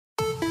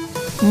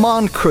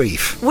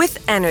Moncrief with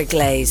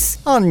Energlaze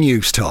on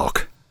News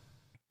Talk.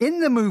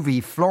 In the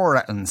movie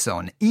Flora and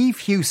Son, Eve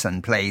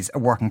Hewson plays a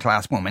working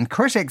class woman.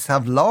 Critics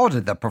have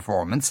lauded the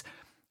performance,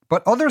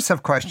 but others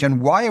have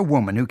questioned why a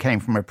woman who came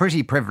from a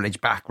pretty privileged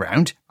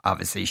background,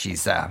 obviously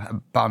she's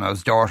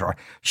Bono's daughter,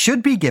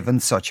 should be given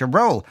such a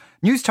role.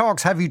 News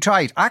Talk's Have You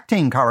Tried?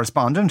 Acting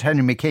correspondent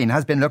Henry McKean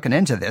has been looking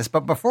into this,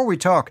 but before we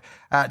talk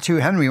to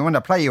Henry, we want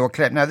to play you a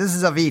clip. Now, this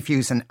is of Eve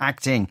Hewson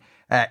acting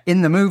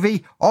in the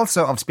movie,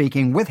 also of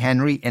speaking with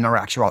Henry in her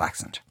actual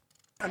accent.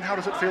 And how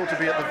does it feel to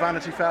be at the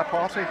Vanity Fair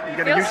party? Are you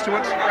getting used to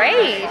it?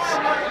 Great.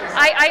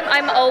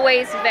 I'm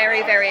always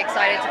very, very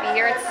excited to be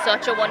here. It's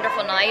such a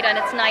wonderful night, and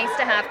it's nice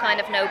to have kind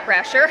of no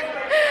pressure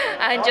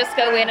and just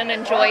go in and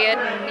enjoy it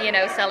and, you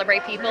know,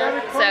 celebrate people.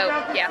 So,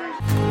 yeah.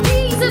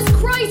 Jesus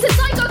Christ, it's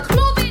like a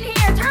club in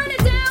here. Turn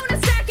it down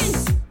a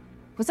second.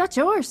 Was that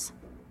yours?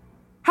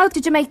 How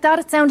did you make that?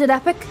 It sounded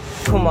epic.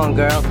 Come on,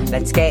 girl,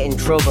 let's get in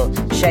trouble.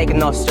 Shake and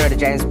not stir the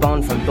James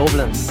Bond from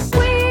Dublin.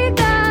 We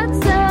got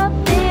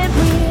something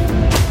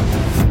real.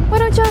 Why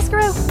don't you ask her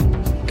out?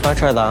 Can I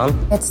try that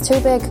on? It's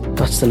too big.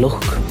 That's the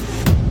look.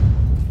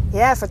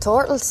 Yeah, for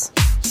turtles.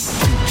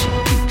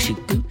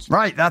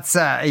 Right, that's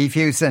Eve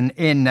Hewson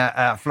in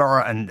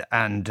Flora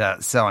and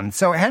Son.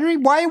 So, Henry,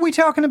 why are we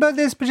talking about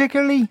this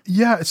particularly?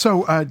 Yeah,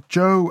 so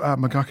Joe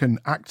McGuckin,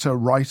 actor,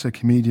 writer,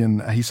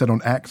 comedian, he said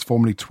on X,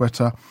 formerly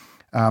Twitter,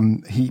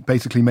 he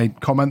basically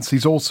made comments.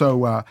 He's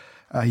also,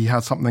 he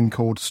has something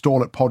called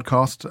Stall It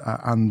Podcast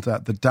and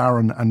the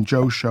Darren and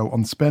Joe Show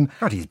on Spin.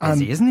 God, he's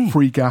busy, isn't he?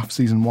 Free Gaff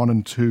Season 1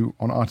 and 2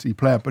 on RTE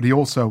Player. But he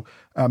also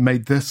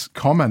made this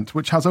comment,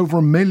 which has over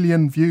 1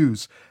 million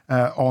views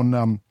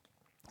on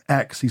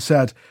X. He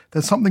said,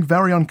 "There's something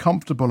very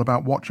uncomfortable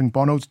about watching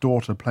Bono's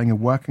daughter playing a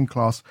working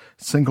class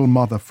single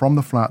mother from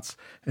the flats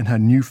in her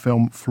new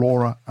film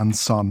Flora and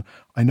Son.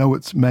 I know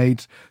it's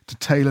made to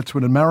tailor to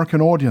an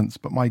American audience,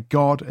 but my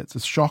God, it's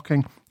a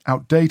shocking,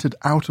 outdated,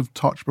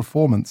 out-of-touch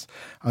performance.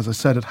 As I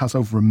said, it has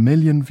over 1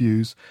 million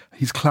views."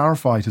 He's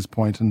clarified his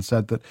point and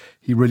said that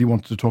he really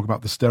wanted to talk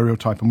about the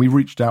stereotype, and we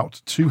reached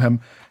out to him.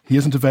 He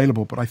isn't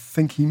available, but I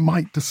think he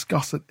might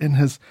discuss it in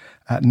his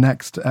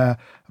next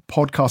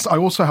podcast. I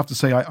also have to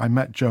say I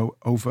met Joe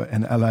over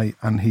in LA,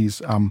 and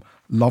he's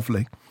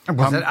lovely.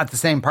 Was it at the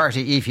same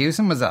party Eve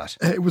Hewson was at?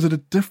 It was at a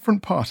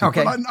different party.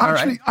 Okay,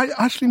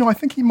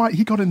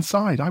 He got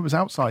inside. I was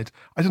outside.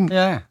 I didn't.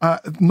 Yeah.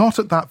 Not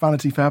at that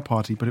Vanity Fair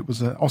party, but it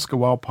was an Oscar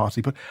Wilde party.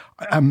 But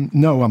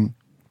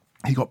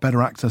he got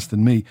better access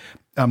than me.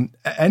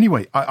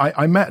 Anyway,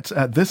 I met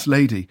this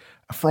lady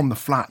from the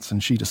flats,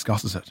 and she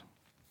discusses it.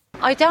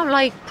 I don't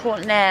like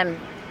putting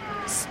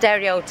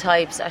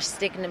stereotypes or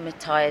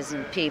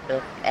stigmatising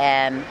people.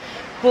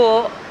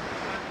 But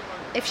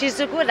if she's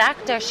a good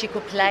actor, she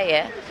could play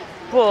it.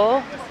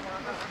 But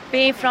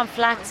being from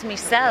flats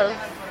myself,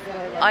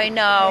 I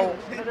know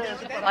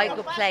I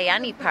could play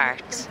any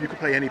part. You could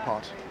play any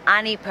part?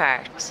 Any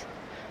part.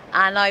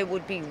 And I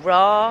would be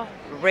raw,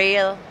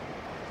 real,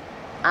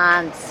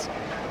 and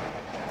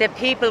the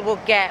people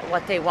would get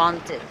what they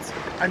wanted.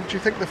 And do you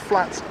think the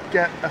flats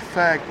get a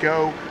fair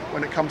go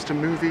when it comes to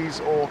movies,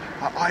 or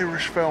are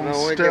Irish films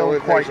still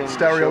quite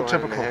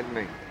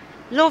stereotypical?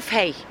 Love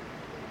Hate.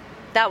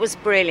 That was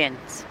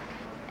brilliant.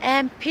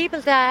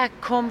 People that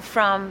come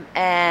from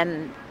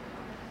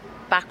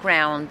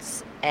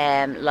backgrounds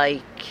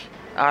like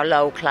are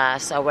low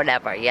class or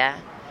whatever, yeah.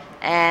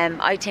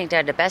 I think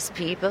they're the best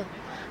people,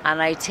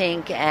 and I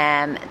think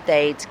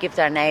they'd give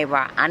their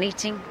neighbour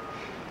anything.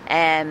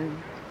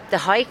 The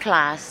high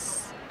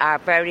class are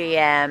very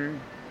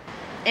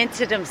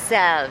into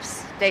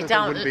themselves. They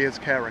wouldn't be as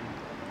caring.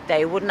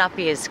 They would not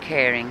be as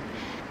caring.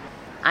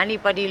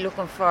 Anybody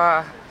looking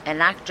for an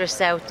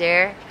actress out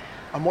there?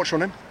 And what's your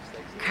name?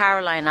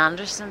 Caroline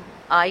Anderson.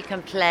 I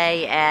can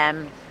play,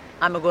 I'm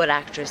a good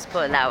actress,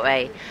 put it that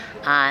way,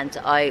 and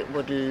I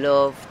would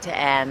love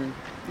to,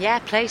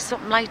 play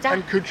something like that.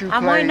 And could you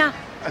and play why not?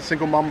 A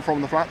single mum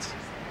from the flats?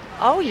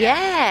 Oh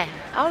yeah,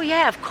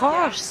 of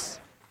course.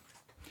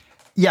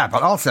 Yeah,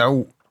 but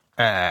also,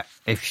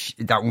 if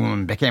that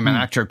woman became an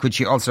actor, could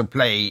she also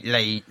play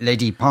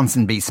Lady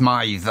Ponsonby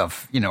Smythe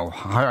of,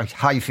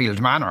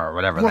 Highfield Manor or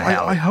whatever the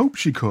hell? I hope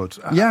she could.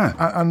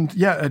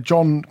 Yeah.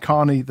 John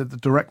Carney, the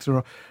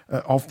director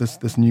of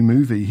this new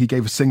movie, he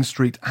gave us Sing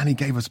Street and he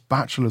gave us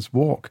Bachelor's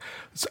Walk.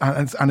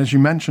 And as you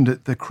mentioned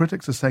it, the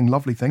critics are saying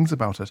lovely things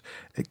about it.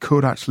 It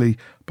could actually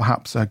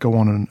perhaps go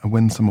on and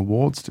win some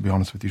awards, to be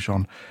honest with you,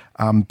 Sean.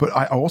 But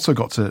I also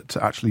got to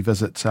actually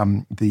visit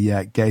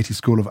the Gaiety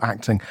School of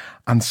Acting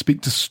and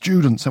speak to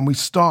students. And we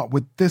start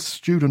with this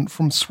student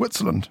from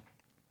Switzerland.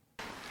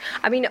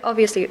 I mean,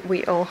 obviously,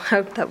 we all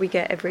hope that we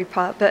get every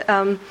part, but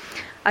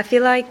I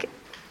feel like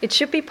it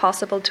should be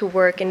possible to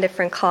work in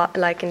different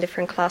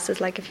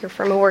classes. Like if you're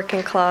from a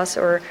working class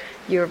or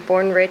you're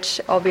born rich,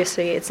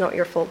 obviously it's not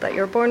your fault that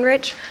you're born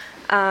rich.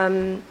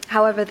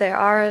 However, there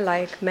are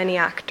many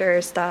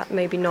actors that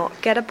maybe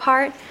not get a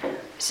part.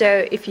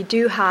 So if you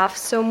do have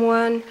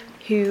someone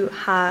who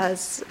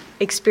has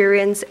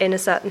experience in a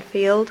certain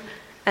field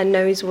and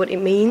knows what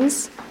it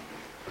means,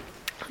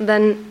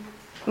 then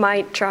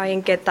might try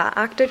and get that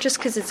actor just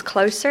because it's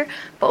closer,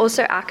 but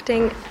also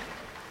acting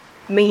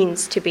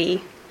means to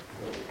be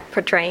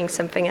portraying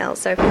something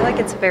else. So I feel like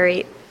it's a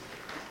very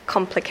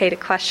complicated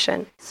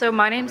question. So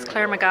my name's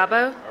Claire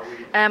Magabo.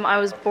 I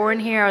was born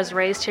here, I was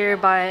raised here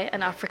by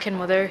an African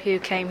mother who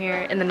came here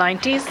in the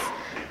 90s,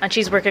 and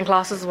she's working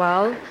class as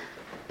well.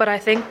 But I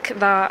think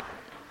that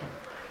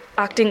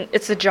acting,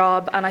 it's a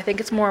job, and I think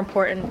it's more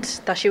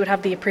important that she would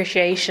have the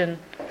appreciation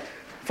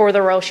for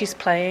the role she's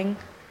playing.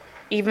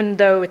 Even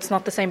though it's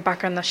not the same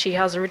background that she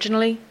has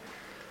originally,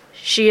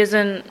 she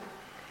isn't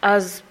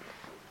as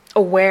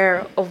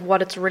aware of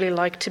what it's really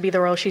like to be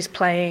the role she's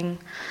playing,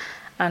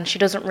 and she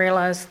doesn't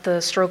realise the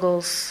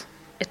struggles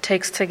it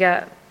takes to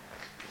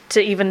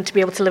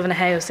be able to live in a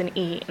house and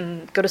eat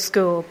and go to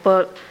school.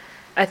 But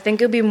I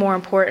think it would be more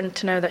important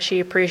to know that she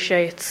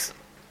appreciates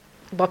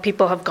what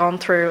people have gone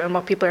through and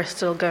what people are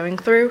still going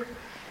through.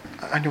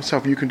 And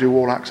yourself, you can do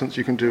all accents.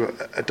 You can do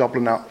a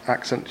Dublin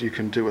accent, you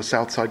can do a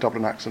Southside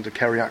Dublin accent, a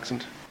Kerry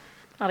accent.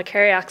 Not a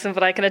Kerry accent,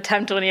 but I can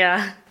attempt one,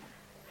 yeah.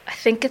 I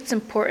think it's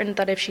important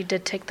that if she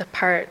did take the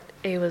part,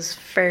 it was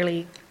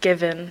fairly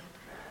given,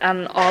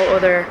 and all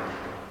other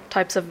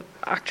types of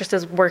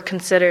actresses were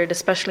considered,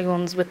 especially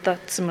ones with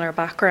that similar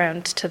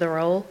background to the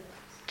role.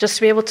 Just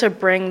to be able to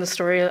bring the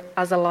story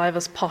as alive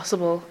as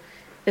possible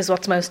is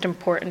what's most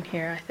important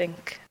here, I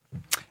think.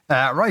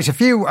 Right, a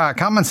few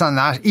comments on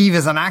that. Eve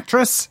is an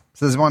actress,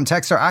 says one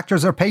texter.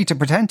 Actors are paid to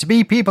pretend to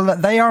be people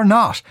that they are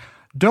not.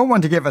 Don't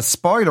want to give a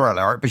spoiler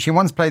alert, but she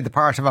once played the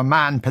part of a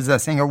man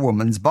possessing a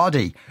woman's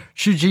body.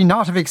 Should she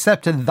not have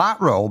accepted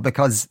that role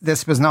because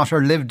this was not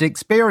her lived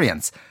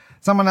experience?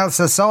 Someone else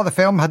says, saw the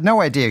film, had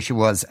no idea she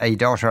was a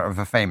daughter of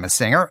a famous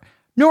singer.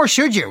 Nor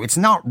should you. It's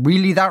not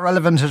really that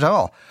relevant at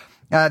all.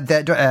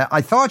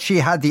 I thought she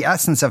had the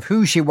essence of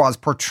who she was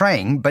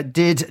portraying, but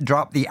did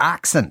drop the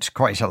accent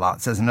quite a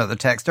lot, says another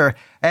texter.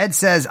 Ed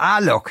says,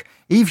 look,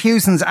 Eve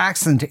Hewson's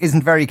accent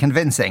isn't very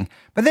convincing,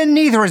 but then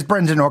neither is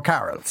Brendan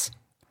O'Carroll's.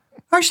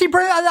 Actually,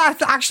 that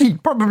actually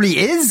probably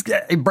is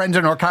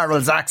Brendan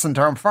O'Carroll's accent,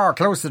 or far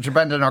closer to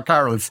Brendan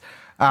O'Carroll's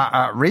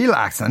real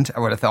accent, I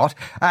would have thought.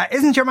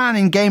 Isn't your man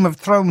in Game of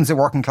Thrones a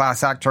working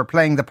class actor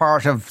playing the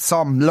part of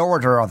some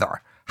lord or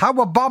other? How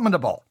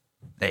abominable.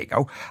 There you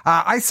go.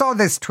 I saw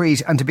this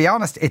tweet, and to be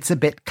honest, it's a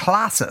bit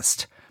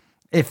classist.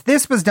 If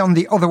this was done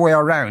the other way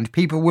around,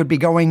 people would be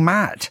going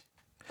mad.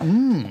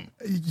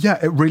 Yeah,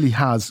 it really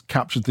has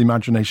captured the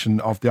imagination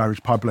of the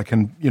Irish public,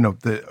 and, you know,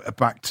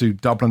 back to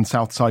Dublin,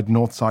 South Side,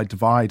 North Side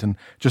divide. And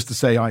just to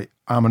say, I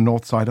am a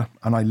North Sider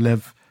and I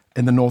live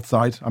in the North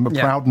Side. I'm a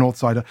proud North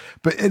Sider.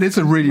 But it is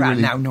a really...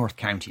 Now North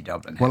County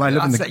Dublin. Well, I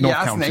live in the North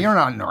County. You're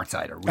not a North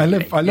Sider,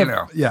 really. I live,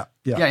 yeah.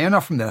 Yeah, you're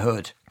not from the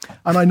hood.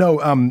 And I know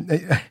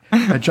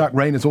Jack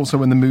Rain is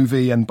also in the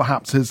movie, and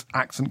perhaps his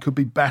accent could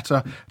be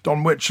better.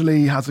 Don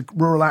Wycherley has a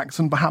rural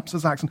accent, perhaps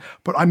his accent.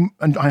 But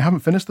I haven't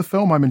finished the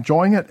film. I'm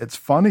enjoying it. It's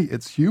funny.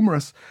 It's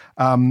humorous.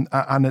 And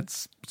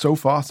it's so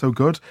far so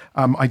good.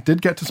 I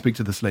did get to speak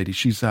to this lady.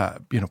 She's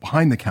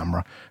behind the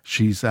camera.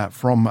 She's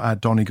from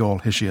Donegal.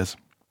 Here she is.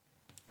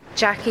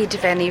 Jackie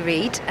Devaney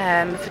Reid,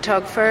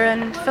 photographer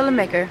and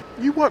filmmaker.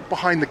 You work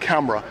behind the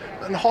camera,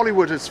 and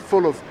Hollywood is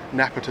full of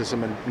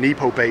nepotism and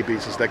nepo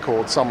babies, as they're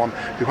called, someone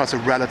who has a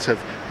relative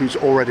who's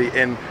already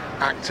in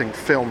acting,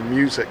 film,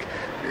 music.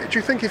 Do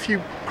you think if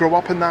you grow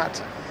up in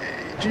that,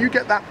 do you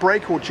get that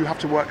break, or do you have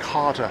to work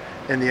harder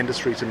in the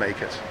industry to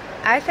make it?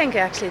 I think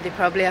actually they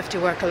probably have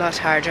to work a lot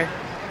harder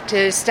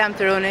to stamp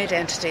their own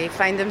identity,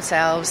 find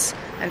themselves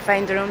and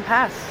find their own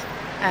path.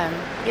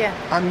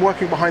 And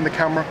working behind the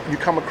camera, you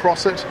come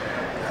across it,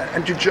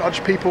 and you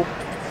judge people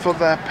for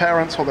their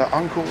parents or their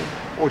uncle,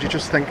 or do you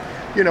just think,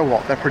 you know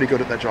what, they're pretty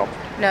good at their job?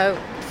 No,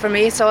 for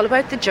me it's all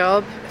about the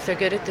job. If they're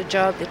good at the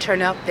job, they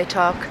turn up, they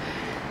talk,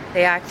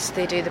 they act,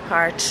 they do the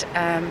part.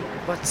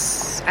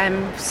 What's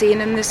I'm seeing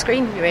in the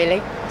screen,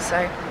 really. So.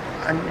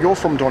 And you're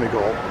from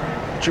Donegal.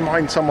 Do you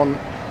mind someone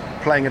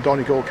playing a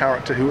Donegal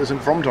character who isn't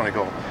from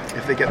Donegal,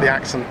 if they get the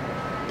accent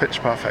pitch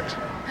perfect?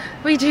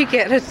 We do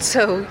get it,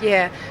 so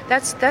yeah,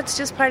 that's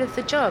just part of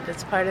the job.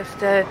 It's part of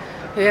the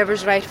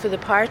whoever's right for the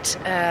part.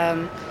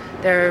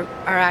 There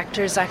are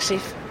actors actually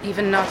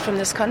even not from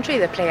this country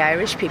that play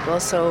Irish people,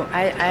 so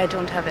I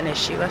don't have an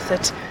issue with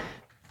it.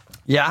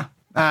 Yeah,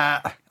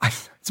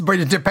 but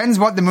it depends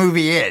what the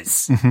movie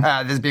is.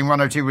 There's been one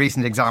or two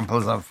recent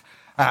examples of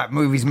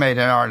movies made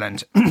in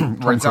Ireland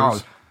where it's all...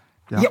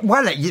 Yeah.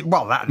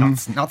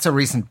 That's not so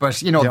recent, but,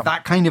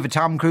 that kind of a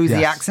Tom Cruise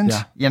accent,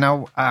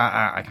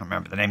 I can't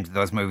remember the names of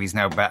those movies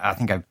now, but I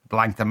think I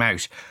blanked them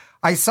out.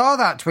 I saw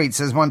that tweet,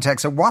 says one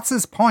texter, what's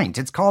his point?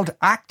 It's called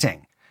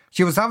acting.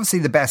 She was obviously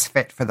the best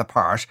fit for the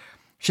part.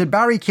 Should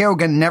Barry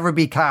Keoghan never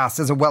be cast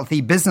as a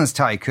wealthy business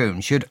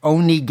tycoon? Should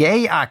only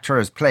gay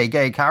actors play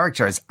gay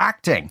characters?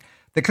 Acting.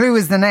 The clue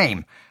is the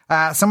name.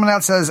 Someone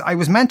else says, I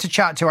was meant to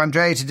chat to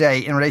Andrea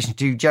today in relation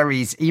to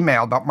Jerry's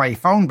email, but my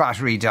phone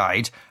battery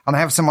died, and I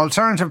have some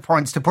alternative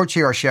points to put to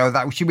your show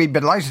that she'd be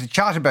delighted to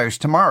chat about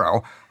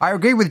tomorrow. I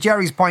agree with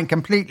Jerry's point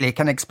completely,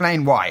 can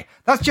explain why.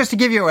 That's just to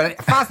give you a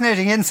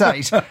fascinating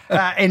insight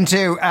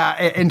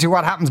into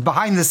what happens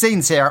behind the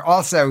scenes here.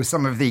 Also,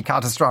 some of the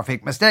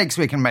catastrophic mistakes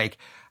we can make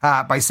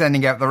by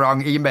sending out the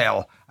wrong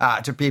email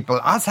to people,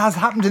 as has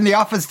happened in the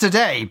office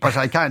today, but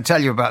I can't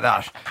tell you about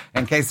that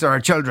in case there are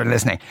children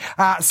listening.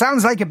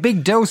 Sounds like a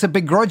big dose of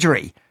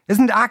begrudgery.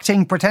 Isn't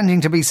acting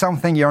pretending to be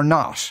something you're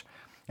not?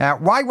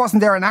 Why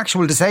wasn't there an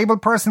actual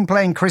disabled person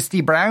playing Christy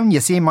Brown? You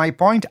see my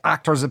point.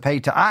 Actors are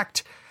paid to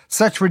act.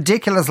 Such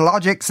ridiculous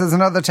logic, says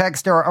another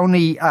texter.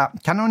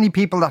 Can only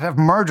people that have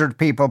murdered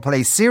people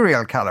play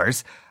serial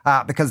killers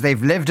because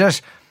they've lived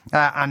it?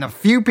 And a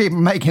few people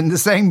making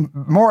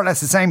more or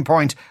less the same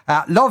point.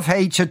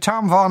 Love-hate, should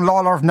Tom Vaughan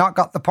Lawlor have not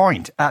got the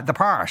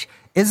part?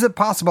 Is it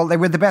possible they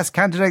were the best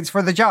candidates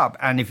for the job?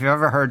 And if you've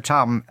ever heard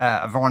Tom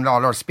Vaughan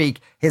Lawlor speak,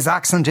 his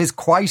accent is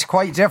quite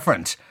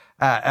different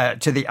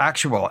to the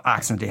actual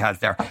accent he has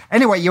there.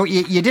 Anyway,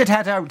 you did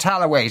head out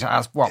Tallaway to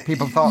ask what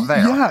people thought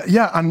there.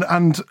 Yeah, and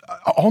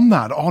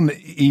on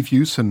Eve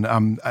Hewson,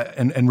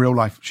 in real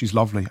life, she's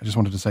lovely. I just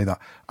wanted to say that.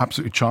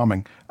 Absolutely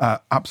charming.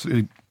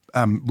 Absolutely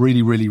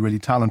really, really, really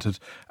talented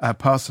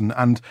person.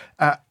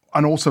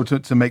 And also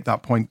to make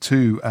that point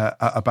too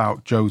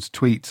about Joe's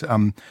tweet,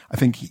 I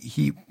think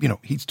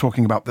he's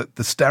talking about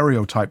the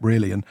stereotype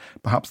really, and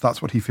perhaps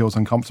that's what he feels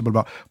uncomfortable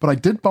about. But I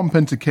did bump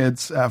into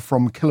kids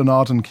from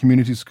Killinarden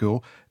Community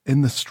School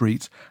in the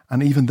street,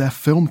 and even their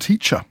film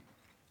teacher.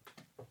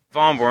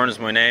 Vaughan Byrne is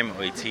my name.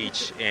 I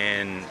teach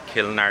in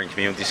Killinarden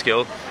Community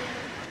School.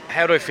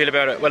 How do I feel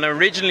about it? When I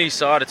originally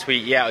saw the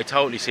tweet, yeah, I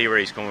totally see where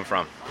he's coming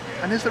from.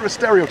 And is there a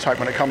stereotype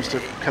when it comes to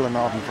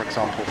Killinarden, for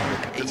example,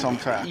 that's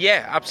unfair?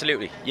 Yeah,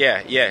 absolutely.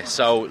 Yeah.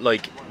 So,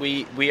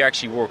 we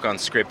actually work on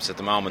scripts at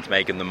the moment,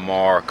 making them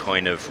more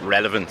kind of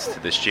relevant to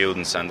the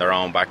students and their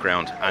own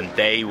background. And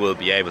they will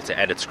be able to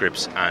edit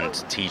scripts and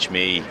teach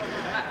me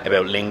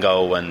about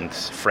lingo and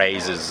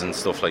phrases and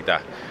stuff like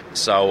that.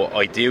 So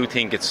I do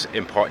think it's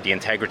important. The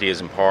integrity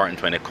is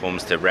important when it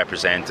comes to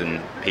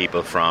representing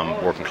people from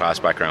working class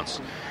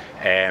backgrounds.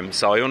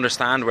 So I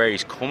understand where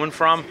he's coming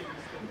from,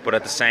 but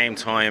at the same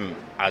time,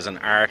 as an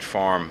art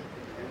form,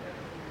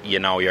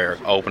 you're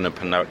opening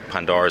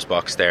Pandora's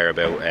box there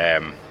about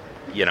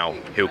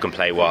who can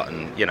play what,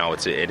 and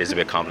it is a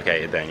bit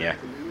complicated then, yeah.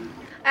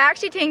 I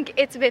actually think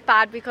it's a bit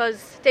bad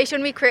because they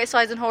shouldn't be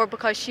criticising her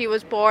because she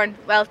was born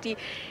wealthy.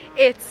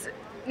 It's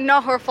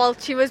not her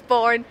fault. She was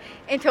born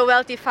into a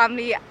wealthy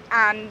family,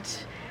 and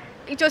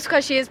just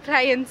because she is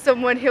playing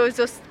someone who is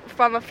just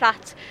from a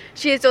flat,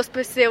 she is just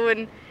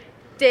pursuing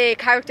the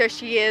character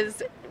she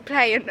is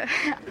playing.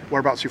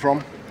 Whereabouts are you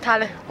from?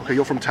 Tala. Okay,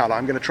 you're from Tala.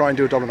 I'm going to try and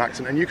do a Dublin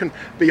accent, and you can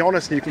be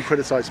honest and you can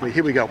criticise me.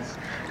 Here we go,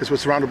 because we're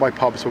surrounded by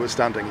pubs where we're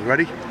standing. You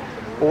ready?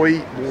 Oi,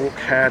 walk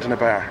hard in a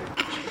bar.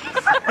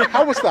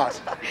 How was that?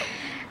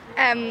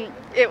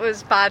 It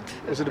was bad.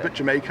 Was it a bit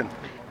Jamaican?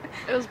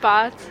 It was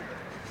bad.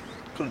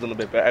 Could have done a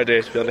bit better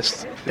there, to be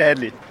honest.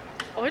 Deadly.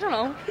 Oh, I don't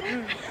know.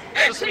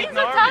 She's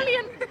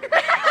Italian.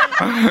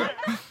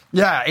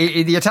 Yeah,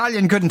 the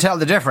Italian couldn't tell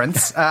the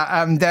difference.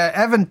 And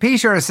Evan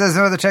Peter says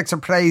another texter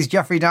plays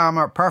Jeffrey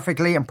Dahmer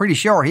perfectly. I'm pretty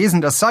sure he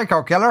isn't a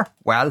psycho killer.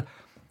 Well,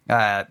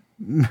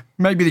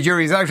 maybe the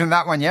jury's out on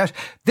that one yet.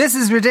 This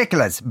is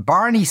ridiculous.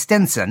 Barney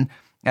Stinson,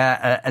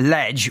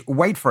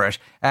 wait for it,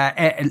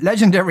 a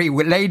legendary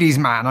ladies'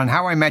 man on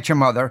How I Met Your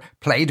Mother,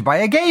 played by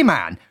a gay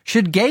man.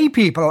 Should gay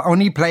people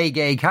only play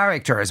gay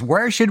characters?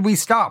 Where should we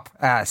stop?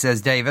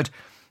 Says David.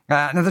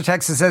 Another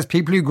texter says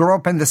people who grew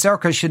up in the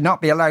circus should not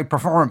be allowed to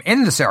perform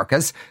in the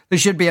circus. There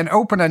should be an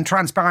open and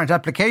transparent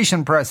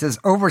application process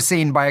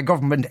overseen by a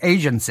government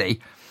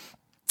agency.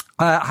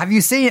 Have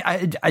you seen,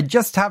 I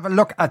just have a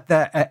look at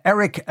the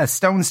Eric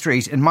Stone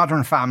Street in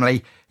Modern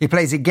Family. He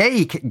plays a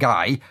gay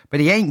guy,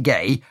 but he ain't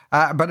gay,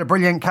 but a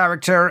brilliant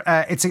character.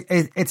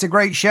 It's a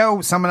great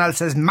show. Someone else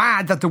says,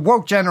 mad that the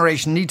woke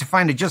generation need to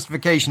find a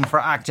justification for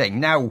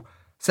acting. Now,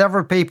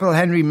 several people,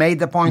 Henry made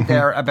the point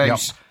there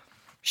about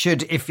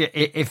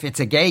if it's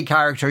a gay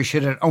character,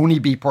 should it only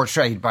be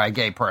portrayed by a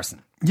gay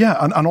person? Yeah,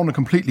 and on a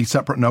completely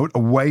separate note,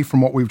 away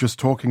from what we were just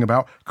talking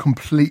about,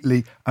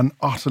 completely and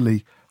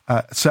utterly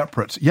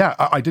separate. Yeah,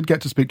 I did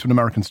get to speak to an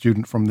American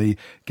student from the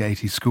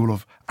Gaiety School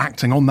of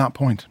Acting on that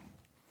point.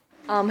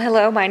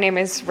 Hello, my name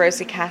is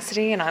Rosie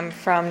Cassidy and I'm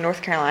from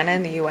North Carolina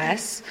in the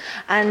US.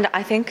 And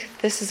I think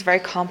this is a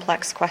very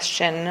complex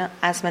question.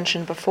 As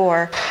mentioned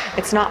before,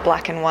 it's not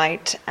black and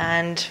white.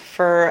 And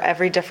for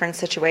every different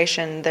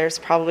situation, there's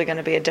probably going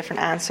to be a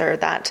different answer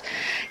that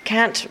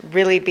can't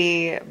really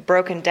be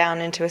broken down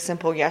into a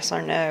simple yes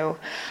or no.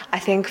 I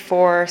think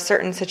for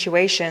certain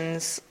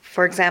situations,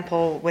 for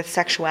example, with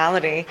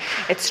sexuality,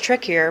 it's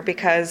trickier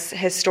because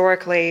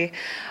historically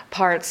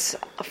parts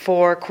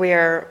for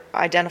queer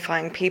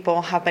identifying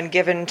people have been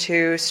given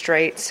to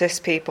straight cis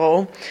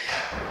people,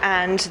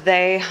 and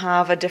they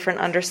have a different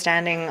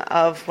understanding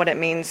of what it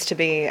means to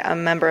be a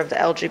member of the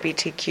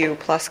LGBTQ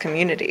plus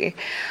community.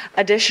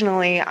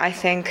 Additionally, I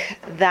think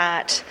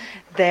that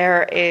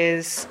there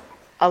is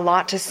a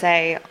lot to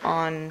say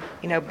on,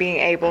 being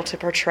able to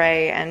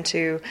portray and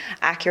to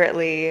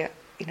accurately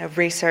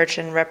research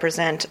and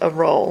represent a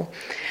role.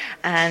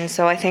 And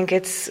so I think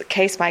it's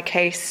case by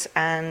case,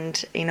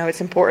 and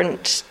it's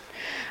important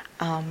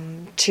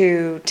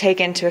to take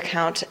into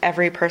account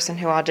every person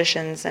who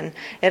auditions, and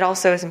it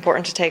also is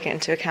important to take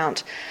into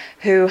account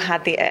who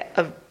had the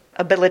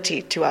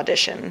ability to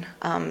audition.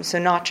 So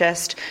not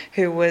just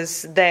who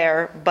was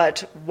there,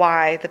 but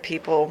why the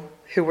people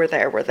who were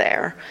there were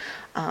there.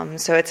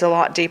 So it's a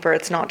lot deeper.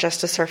 It's not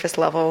just a surface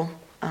level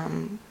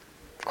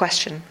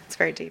question. It's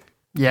very deep.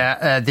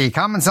 Yeah, the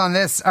comments on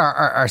this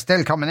are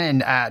still coming in.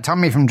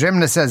 Tommy from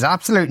Drimna says,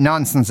 absolute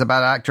nonsense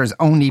about actors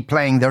only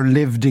playing their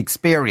lived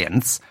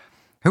experience.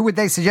 Who would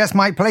they suggest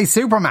might play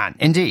Superman?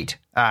 Indeed.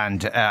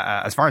 And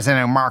as far as I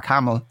know, Mark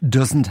Hamill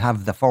doesn't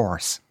have the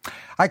force.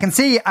 I can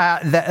see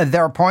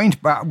their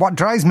point, but what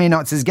drives me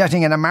nuts is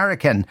getting an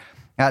American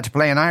to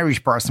play an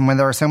Irish person when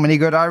there are so many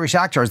good Irish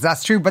actors.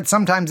 That's true, but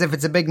sometimes if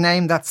it's a big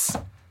name, that's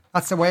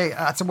the way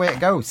it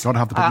goes. Don't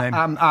have the big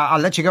name. I'll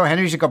let you go,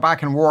 Henry. You should go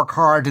back and work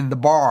hard in the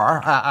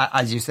bar,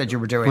 as you said you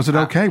were doing. Was it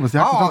okay? Was the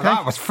acting okay?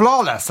 That was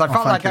flawless. I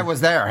felt like I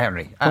was there,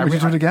 Henry. Don't we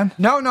do it again?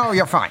 No,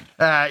 you're fine.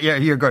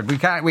 You're good. We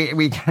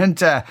can't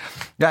stand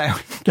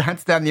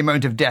the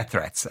amount of death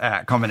threats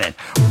coming in.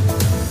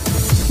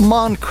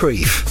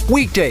 Moncrief,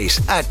 weekdays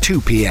at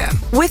 2 p.m.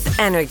 with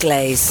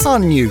Energlaze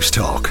on News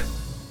Talk.